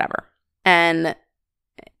whatever. And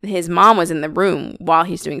his mom was in the room while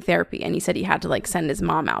he's doing therapy, and he said he had to like send his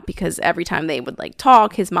mom out because every time they would like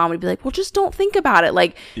talk, his mom would be like, well, just don't think about it,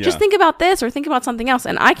 like just think about this or think about something else.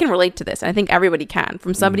 And I can relate to this, and I think everybody can,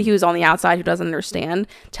 from somebody who's on the outside who doesn't understand.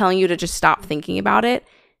 Telling you to just stop thinking about it,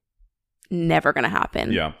 never gonna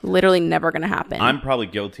happen. Literally never gonna happen. I'm probably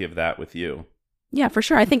guilty of that with you. Yeah, for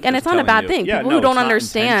sure. I think, and it's not a bad thing. People who don't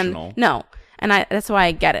understand, and that's why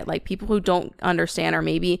I get it. Like people who don't understand, or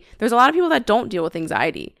maybe there's a lot of people that don't deal with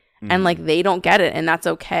anxiety and like they don't get it, and that's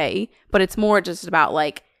okay. But it's more just about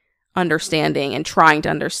like understanding and trying to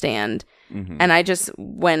understand. And I just,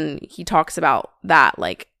 when he talks about that,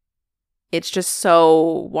 like it's just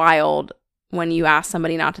so wild. When you ask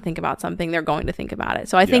somebody not to think about something, they're going to think about it.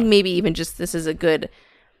 So I think maybe even just this is a good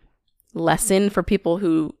lesson for people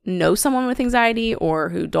who know someone with anxiety or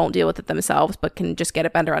who don't deal with it themselves, but can just get a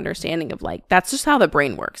better understanding of like, that's just how the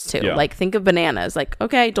brain works too. Like think of bananas, like,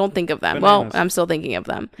 okay, don't think of them. Bananas. Well, I'm still thinking of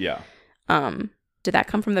them. Did that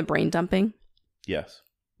come from the brain dumping? Yes.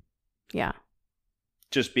 Yeah.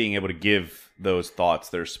 Just being able to give those thoughts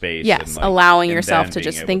their space. Yes. And like, allowing yourself to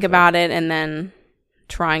just think about it, and then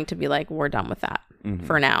trying to be like, we're done with that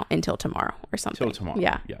for now until tomorrow or something. Till tomorrow.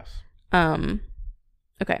 Yeah. Yes.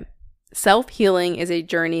 Okay. Self-healing is a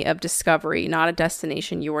journey of discovery, not a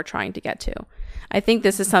destination you are trying to get to. I think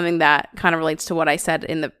this is something that kind of relates to what I said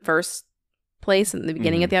in the first place in the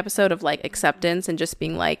beginning of the episode of like acceptance and just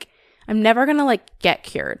being like, I'm never going to like get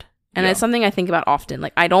cured. And it's something I think about often.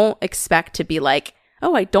 Like I don't expect to be like,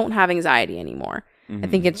 oh, I don't have anxiety anymore. I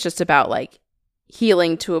think it's just about like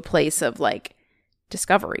healing to a place of like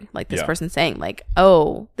discovery, like this person saying like,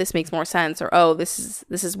 oh, this makes more sense, or oh, this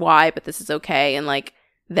is why, but this is okay, and like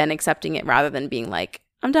then accepting it rather than being like,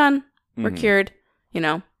 I'm done, we're cured, you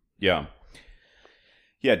know. Yeah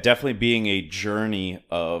Definitely being a journey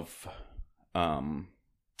of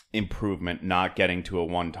improvement, not getting to a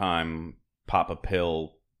one-time pop a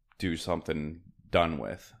pill, do something, done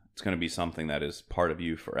with. It's going to be something that is part of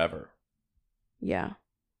you forever.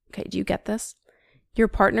 Okay, do you get this? Your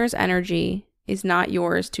partner's energy is not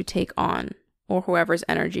yours to take on, or whoever's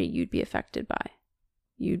energy you'd be affected by.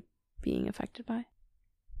 You being affected by?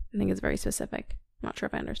 I think it's very specific. I'm not sure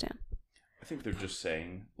if I understand. I think they're just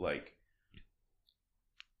saying, like,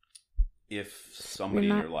 if somebody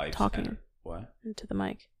in your life... talking what? Into the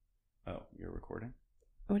mic. Oh, you're recording?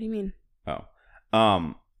 What do you mean? Oh.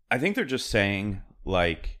 I think they're just saying,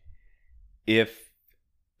 like, if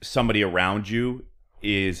somebody around you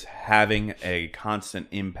is having a constant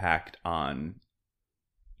impact on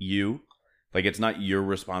you, like it's not your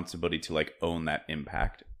responsibility to like own that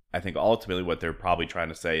impact. I think ultimately what they're probably trying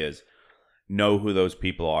to say is know who those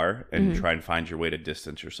people are and try and find your way to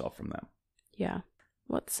distance yourself from them. Yeah.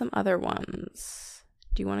 What's some other ones?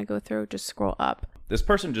 Do you want to go through? Just scroll up. This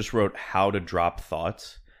person just wrote how to drop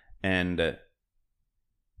thoughts, and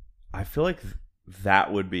I feel like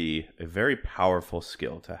that would be a very powerful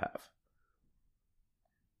skill to have.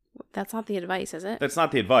 That's not the advice, is it? That's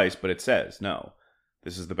not the advice, but it says, no,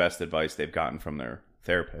 this is the best advice they've gotten from their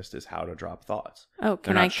therapist is how to drop thoughts. Oh,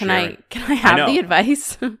 can I have the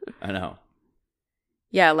advice? I know.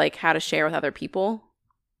 Yeah, like how to share with other people?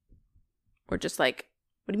 Or just like,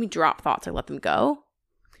 what do you mean drop thoughts? Like let them go?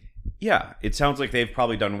 Yeah, it sounds like they've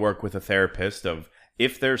probably done work with a therapist of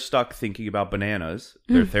if they're stuck thinking about bananas,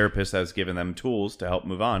 their therapist has given them tools to help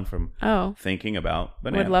move on from thinking about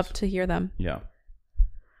bananas. Would love to hear them. Yeah.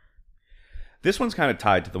 This one's kind of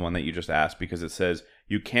tied to the one that you just asked because it says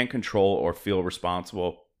you can't control or feel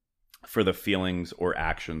responsible for the feelings or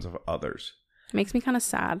actions of others. It makes me kind of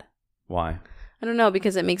sad. Why? I don't know,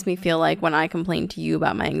 because it makes me feel like when I complain to you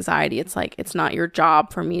about my anxiety, it's like it's not your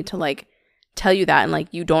job for me to like tell you that, and like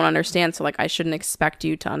you don't understand, so like I shouldn't expect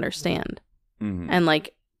you to understand. And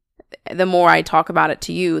like the more I talk about it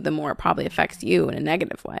to you, the more it probably affects you in a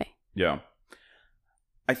negative way. Yeah.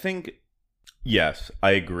 I think, yes,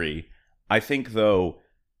 I agree. I think, though,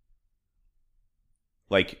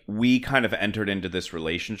 like, we kind of entered into this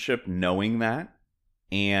relationship knowing that.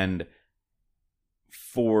 And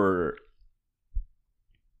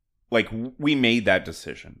we made that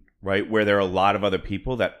decision, right? Where there are a lot of other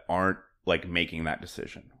people that aren't, like, making that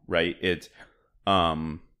decision, right? It's,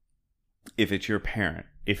 if it's your parent,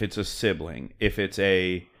 if it's a sibling, if it's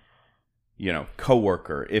a,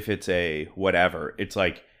 coworker, if it's a whatever, it's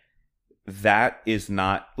like, that is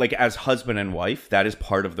not like, as husband and wife, that is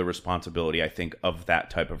part of the responsibility, I think, of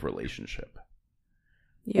that type of relationship.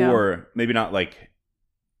 Yeah. Or maybe not like,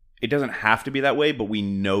 it doesn't have to be that way, but we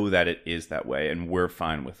know that it is that way and we're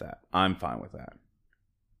fine with that. I'm fine with that.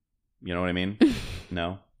 You know what I mean?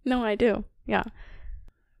 No? No, I do. Yeah.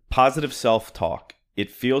 Positive self-talk. It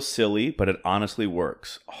feels silly, but it honestly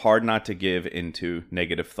works. Hard not to give into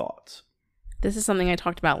negative thoughts. This is something I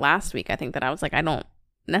talked about last week. I think that I was like, I don't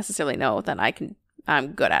necessarily know that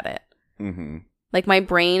I'm good at it. Mm-hmm. Like my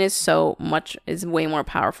brain is way more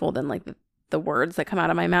powerful than like the words that come out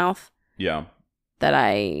of my mouth. Yeah. That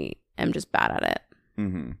I am just bad at it.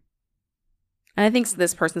 Mm-hmm. And I think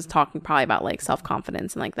this person's talking probably about like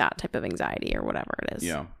self-confidence and like that type of anxiety or whatever it is.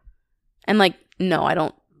 Yeah. And like, no, I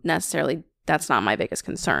don't necessarily, that's not my biggest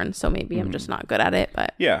concern. So maybe I'm just not good at it,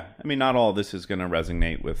 but. Yeah. I mean, not all of this is going to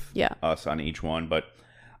resonate with us on each one, but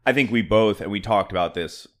I think we both, and we talked about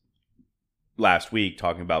this last week,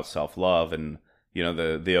 talking about self-love and, you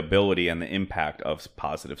know, the ability and the impact of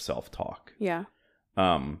positive self-talk. Yeah.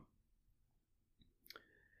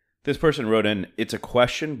 This person wrote in, it's a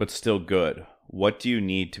question, but still good. What do you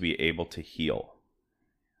need to be able to heal?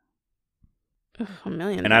 Ugh, a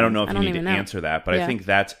million. And I don't know if you need to answer that, but I think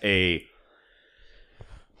that's I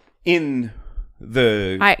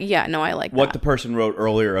like what that. the person wrote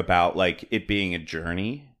earlier about like it being a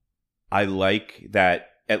journey. I like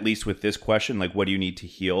that, at least with this question, like what do you need to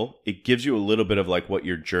heal? It gives you a little bit of like what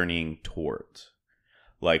you're journeying towards.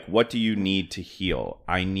 Like, what do you need to heal?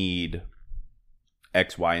 I need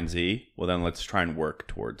X, Y, and Z. Well, then let's try and work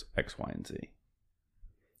towards X, Y, and Z.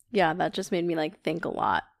 Yeah, that just made me like think a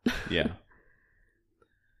lot. Yeah.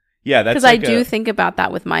 Yeah, that's because I do think about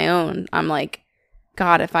that with my own. I'm like,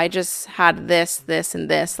 God, if I just had this, this, and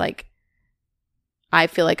this, like, I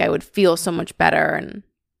feel like I would feel so much better. And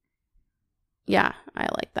yeah, I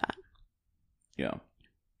like that. Yeah.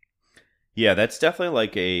 Yeah, that's definitely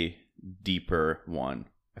like a deeper one.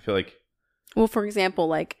 I feel like. Well, for example,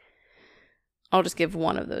 like, I'll just give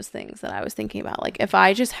one of those things that I was thinking about. Like, if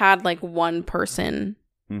I just had like one person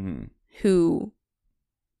who,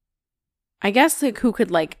 I guess, like, who could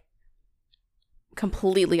like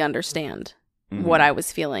completely understand what I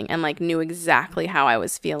was feeling and like knew exactly how I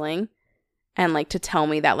was feeling and like to tell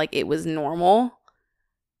me that like it was normal.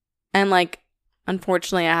 And like,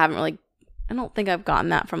 unfortunately, I don't think I've gotten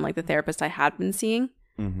that from like the therapist I had been seeing.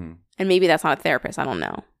 And maybe that's not a therapist. I don't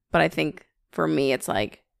know. But I think for me, it's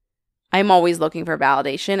like, I'm always looking for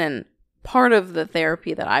validation. And part of the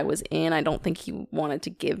therapy that I was in, I don't think he wanted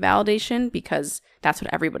to give validation because that's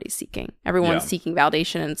what everybody's seeking. Everyone's seeking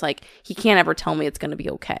validation. And it's like, he can't ever tell me it's going to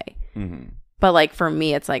be okay. But like, for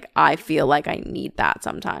me, it's like, I feel like I need that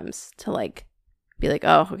sometimes to like, be like,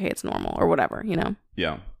 oh, okay, it's normal or whatever, you know?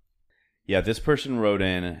 Yeah. Yeah, this person wrote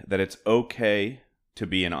in that it's okay to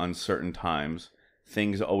be in uncertain times.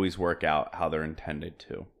 Things always work out how they're intended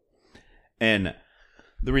to. And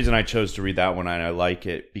the reason I chose to read that one, and I like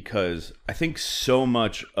it, because I think so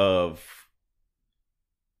much of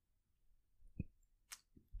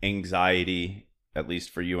anxiety, at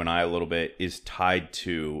least for you and I a little bit, is tied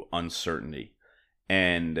to uncertainty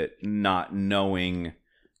and not knowing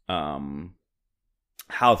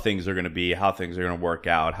how things are going to be, how things are going to work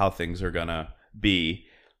out, how things are going to be,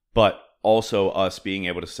 but also us being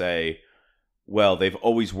able to say, well, they've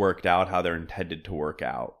always worked out how they're intended to work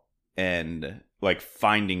out. And like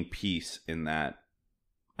finding peace in that,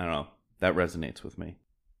 I don't know, that resonates with me.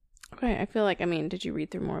 Okay, I feel like, I mean, did you read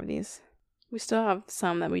through more of these? We still have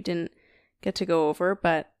some that we didn't get to go over,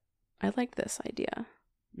 but I like this idea.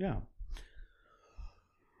 Yeah.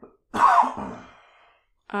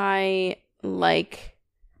 I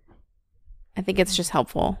think it's just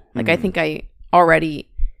helpful. Like, I think I already,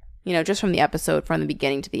 you know, just from the episode, from the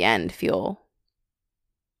beginning to the end, feel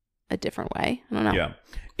a different way. I don't know. Yeah.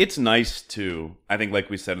 It's nice to, I think like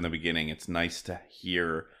we said in the beginning, it's nice to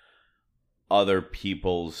hear other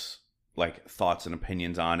people's like thoughts and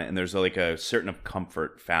opinions on it. And there's like a certain of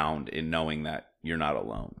comfort found in knowing that you're not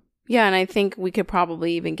alone. Yeah. And I think we could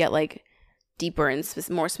probably even get like deeper and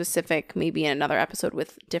more specific, maybe in another episode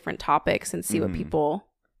with different topics and see what people,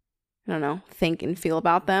 I don't know, think and feel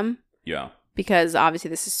about them. Yeah. Because obviously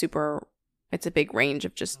this is it's a big range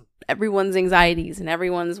of just everyone's anxieties and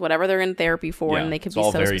everyone's whatever they're in therapy for, and they could be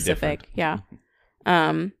so specific. Yeah.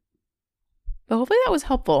 But hopefully that was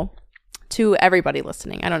helpful to everybody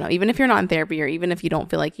listening. I don't know, even if you're not in therapy or even if you don't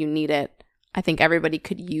feel like you need it, I think everybody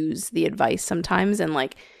could use the advice sometimes. And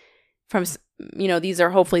like from, you know, these are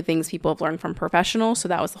hopefully things people have learned from professionals. So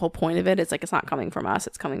that was the whole point of it. It's like, it's not coming from us.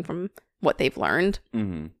 It's coming from what they've learned.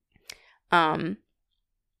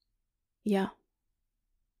 Yeah.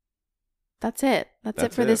 That's it. That's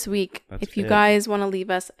it for this week. If you guys want to leave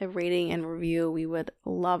us a rating and review, we would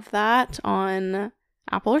love that on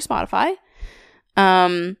Apple or Spotify.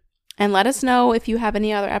 And let us know if you have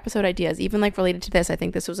any other episode ideas, even like related to this. I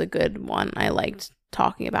think this was a good one. I liked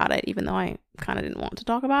talking about it, even though I kind of didn't want to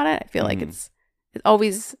talk about it. I feel like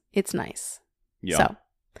it's nice. Yeah. So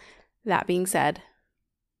that being said,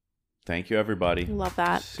 thank you, everybody. love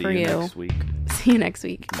that See for you you. next week. See you next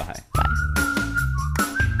week. Bye.